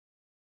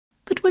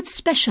But what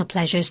special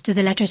pleasures do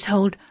the letters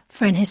hold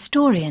for an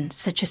historian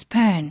such as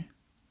Pern?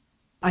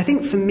 I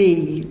think for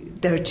me,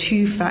 there are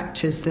two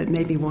factors that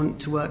made me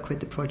want to work with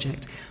the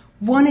project.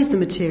 One is the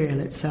material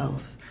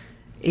itself.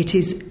 It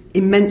is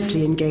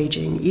immensely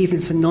engaging,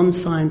 even for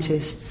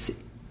non-scientists,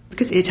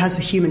 because it has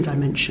a human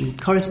dimension.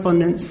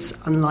 Correspondence,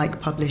 unlike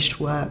published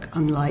work,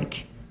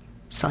 unlike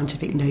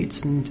scientific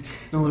notes and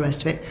all the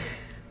rest of it,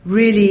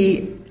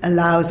 really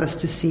allows us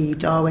to see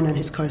Darwin and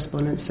his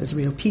correspondence as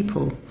real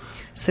people.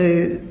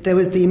 So there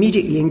was the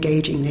immediately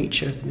engaging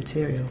nature of the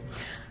material.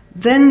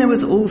 Then there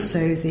was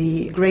also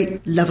the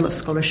great level of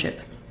scholarship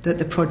that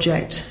the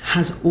project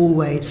has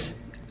always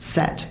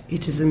set.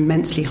 It is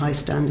immensely high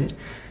standard,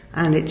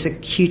 and it's a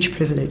huge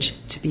privilege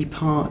to be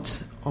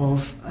part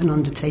of an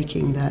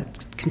undertaking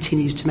that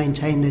continues to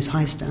maintain those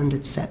high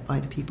standards set by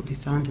the people who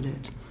founded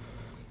it.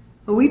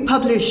 Well, we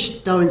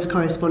published Darwin's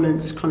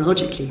correspondence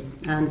chronologically,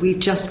 and we've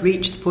just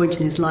reached the point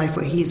in his life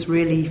where he's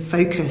really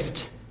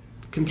focused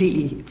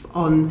completely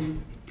on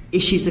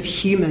issues of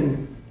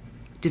human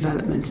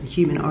development and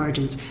human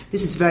origins.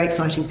 This is a very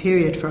exciting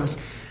period for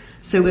us.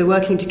 So we're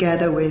working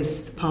together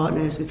with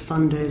partners, with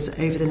funders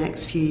over the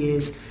next few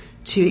years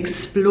to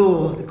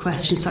explore the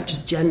questions such as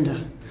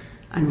gender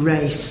and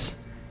race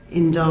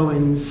in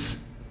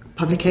Darwin's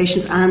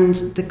publications and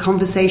the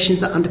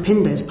conversations that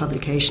underpinned those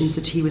publications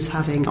that he was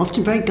having,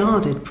 often very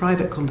guarded,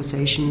 private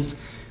conversations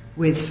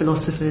with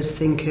philosophers,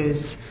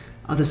 thinkers,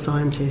 other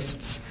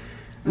scientists,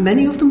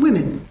 many of them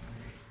women.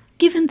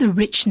 Given the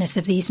richness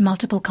of these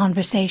multiple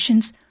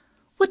conversations,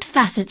 what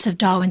facets of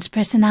Darwin's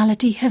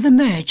personality have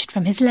emerged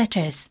from his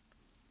letters?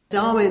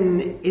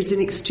 Darwin is an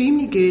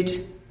extremely good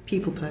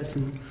people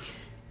person.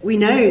 We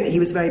know that he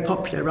was very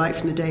popular right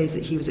from the days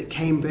that he was at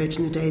Cambridge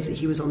and the days that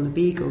he was on the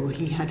Beagle.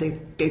 He had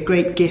a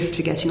great gift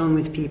for getting on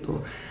with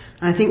people.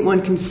 And I think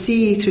one can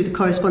see through the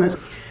correspondence,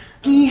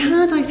 he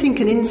had, I think,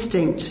 an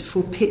instinct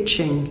for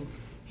pitching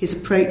his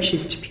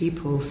approaches to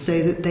people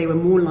so that they were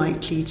more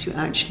likely to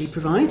actually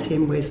provide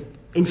him with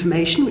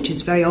information, which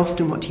is very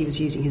often what he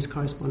was using his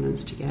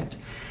correspondence to get,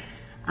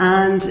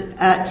 and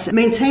at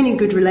maintaining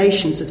good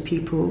relations with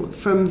people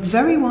from a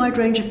very wide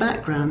range of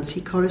backgrounds.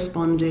 He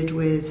corresponded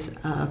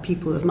with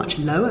people of much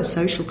lower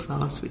social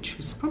class, which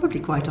was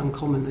probably quite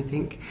uncommon, I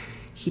think.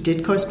 He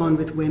did correspond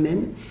with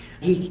women.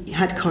 He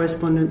had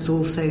correspondents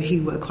also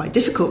who were quite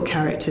difficult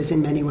characters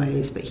in many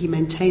ways, but he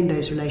maintained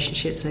those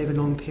relationships over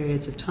long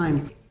periods of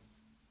time.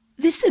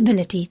 This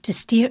ability to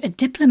steer a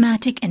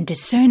diplomatic and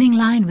discerning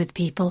line with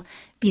people,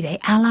 be they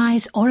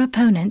allies or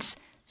opponents,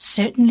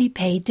 certainly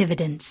paid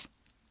dividends.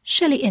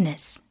 Shelley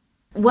Innes.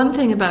 One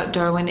thing about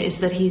Darwin is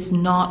that he's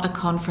not a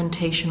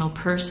confrontational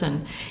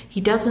person.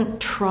 He doesn't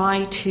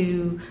try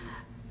to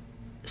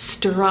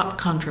stir up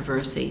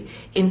controversy.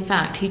 In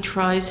fact, he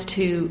tries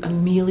to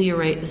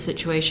ameliorate the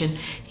situation.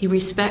 He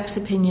respects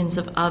opinions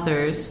of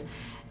others.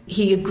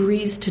 He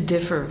agrees to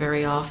differ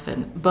very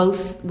often,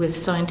 both with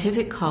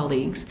scientific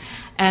colleagues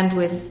and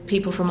with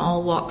people from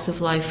all walks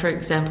of life. For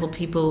example,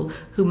 people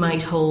who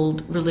might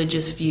hold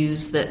religious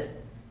views that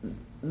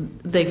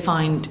they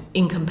find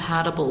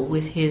incompatible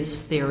with his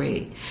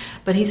theory.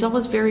 But he's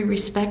always very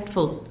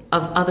respectful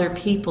of other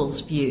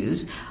people's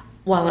views,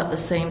 while at the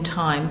same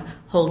time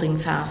holding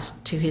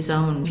fast to his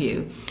own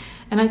view.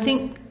 And I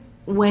think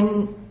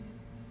when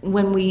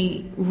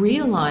we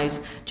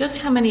realize just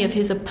how many of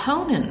his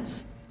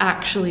opponents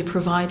actually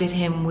provided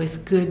him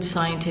with good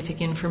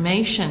scientific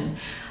information,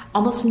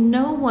 almost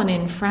no one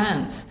in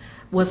France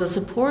was a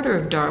supporter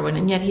of Darwin,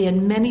 and yet he had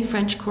many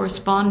French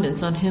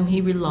correspondents on whom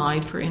he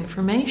relied for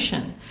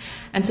information.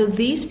 And so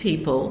these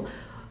people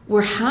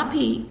were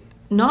happy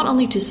not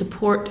only to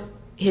support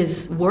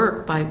his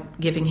work by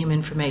giving him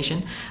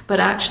information, but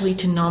actually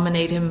to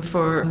nominate him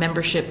for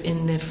membership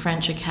in the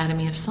French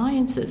Academy of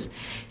Sciences.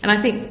 And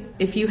I think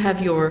if you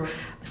have your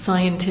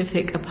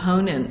scientific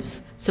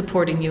opponents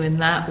supporting you in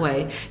that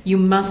way, you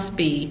must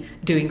be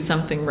doing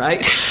something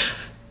right.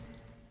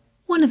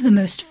 One of the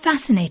most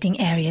fascinating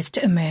areas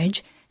to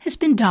emerge has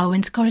been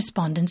Darwin's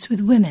correspondence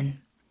with women.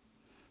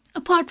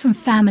 Apart from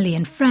family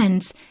and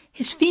friends,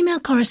 his female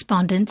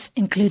correspondents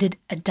included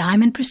a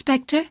diamond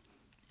prospector,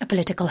 a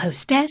political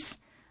hostess,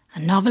 a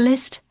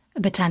novelist,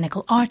 a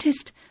botanical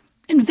artist,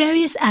 and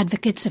various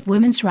advocates of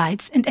women's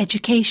rights and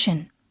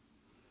education.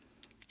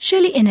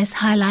 Shelley Innes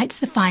highlights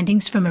the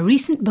findings from a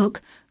recent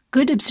book,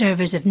 Good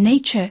Observers of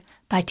Nature,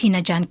 by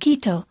Tina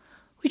Gianchito,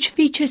 which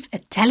features a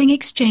telling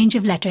exchange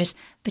of letters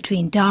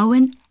between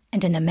Darwin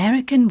and an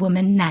American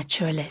woman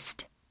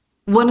naturalist.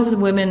 One of the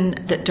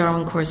women that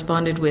Darwin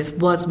corresponded with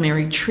was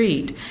Mary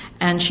Treat,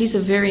 and she's a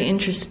very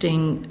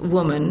interesting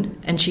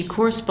woman, and she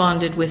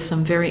corresponded with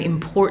some very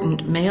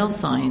important male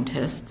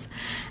scientists,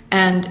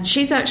 and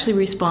she's actually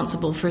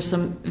responsible for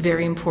some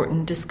very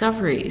important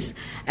discoveries.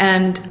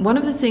 And one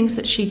of the things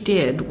that she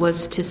did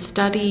was to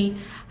study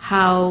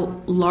how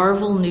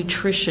larval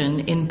nutrition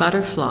in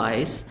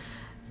butterflies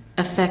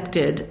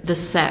affected the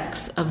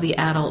sex of the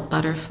adult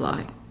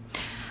butterfly.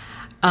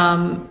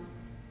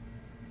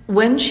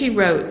 When she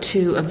wrote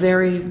to a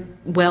very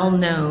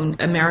well-known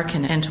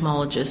American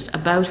entomologist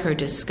about her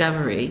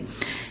discovery,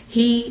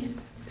 he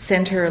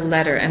sent her a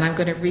letter, and I'm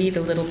going to read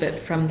a little bit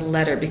from the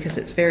letter because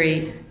it's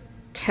very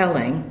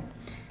telling.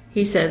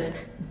 He says,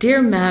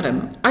 "Dear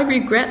Madam, I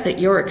regret that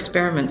your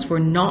experiments were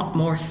not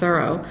more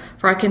thorough,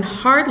 for I can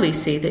hardly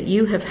see that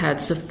you have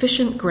had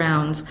sufficient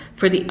grounds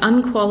for the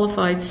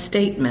unqualified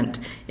statement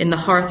in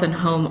the Hearth and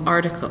Home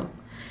article."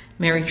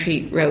 Mary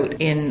Treat wrote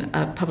in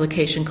a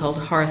publication called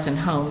Hearth and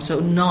Home, so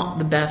not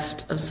the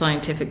best of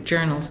scientific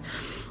journals.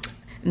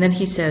 And then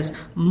he says,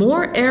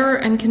 "More error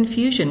and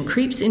confusion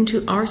creeps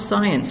into our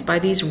science by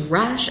these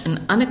rash and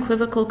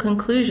unequivocal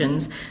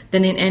conclusions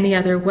than in any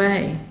other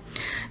way."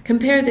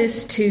 Compare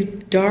this to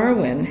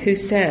Darwin, who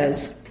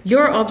says,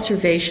 "Your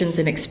observations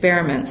and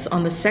experiments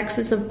on the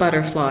sexes of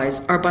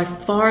butterflies are by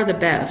far the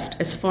best,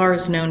 as far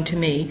as known to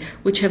me,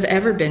 which have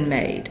ever been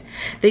made.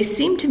 They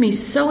seem to me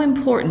so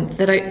important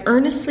that I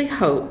earnestly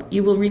hope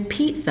you will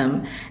repeat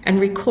them and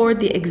record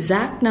the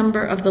exact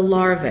number of the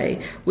larvae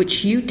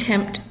which you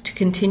tempt to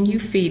continue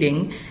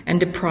feeding and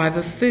deprive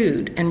of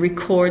food, and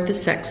record the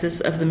sexes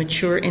of the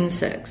mature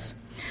insects.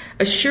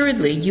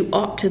 Assuredly, you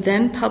ought to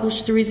then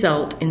publish the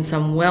result in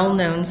some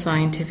well-known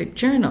scientific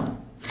journal."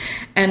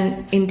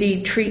 And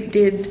indeed, Treat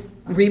did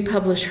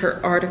republish her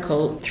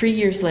article 3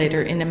 years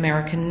later in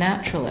American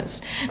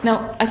Naturalist.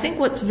 Now, I think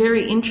what's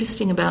very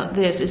interesting about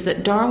this is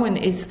that Darwin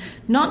is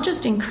not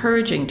just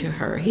encouraging to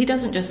her. He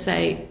doesn't just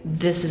say,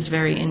 "This is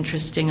very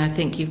interesting, I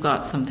think you've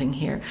got something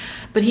here."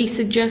 But he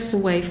suggests a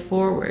way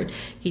forward.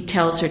 He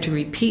tells her to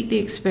repeat the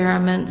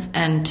experiments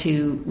and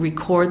to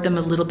record them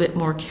a little bit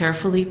more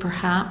carefully,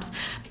 perhaps.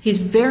 He's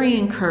very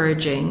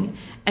encouraging,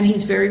 and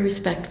he's very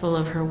respectful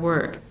of her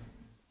work.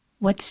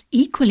 What's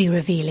equally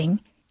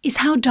revealing is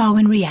how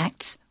Darwin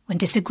reacts when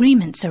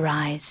disagreements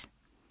arise.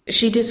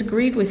 She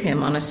disagreed with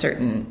him on a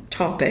certain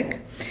topic,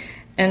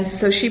 and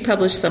so she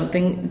published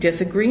something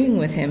disagreeing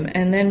with him.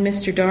 And then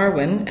Mr.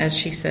 Darwin, as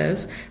she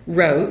says,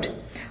 wrote,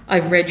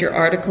 "I've read your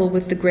article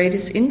with the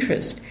greatest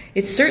interest.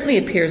 It certainly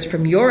appears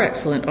from your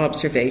excellent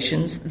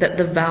observations that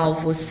the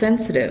valve was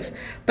sensitive,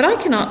 but I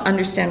cannot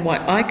understand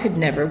why I could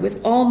never, with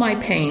all my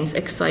pains,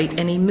 excite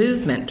any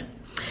movement.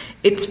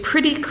 It's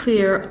pretty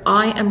clear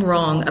I am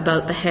wrong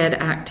about the head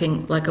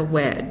acting like a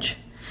wedge."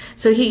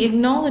 So he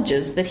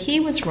acknowledges that he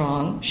was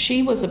wrong,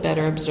 she was a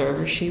better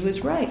observer, she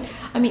was right.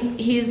 I mean,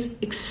 he is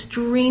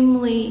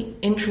extremely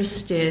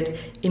interested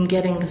in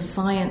getting the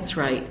science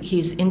right.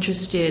 He's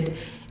interested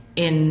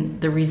in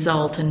the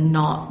result and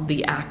not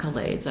the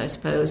accolades, I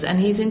suppose. And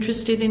he's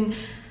interested in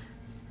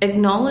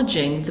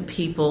acknowledging the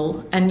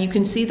people, and you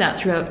can see that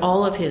throughout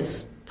all of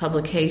his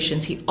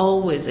publications. He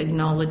always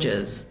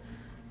acknowledges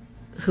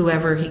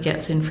whoever he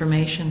gets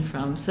information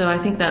from. So I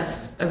think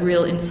that's a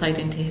real insight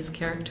into his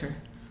character.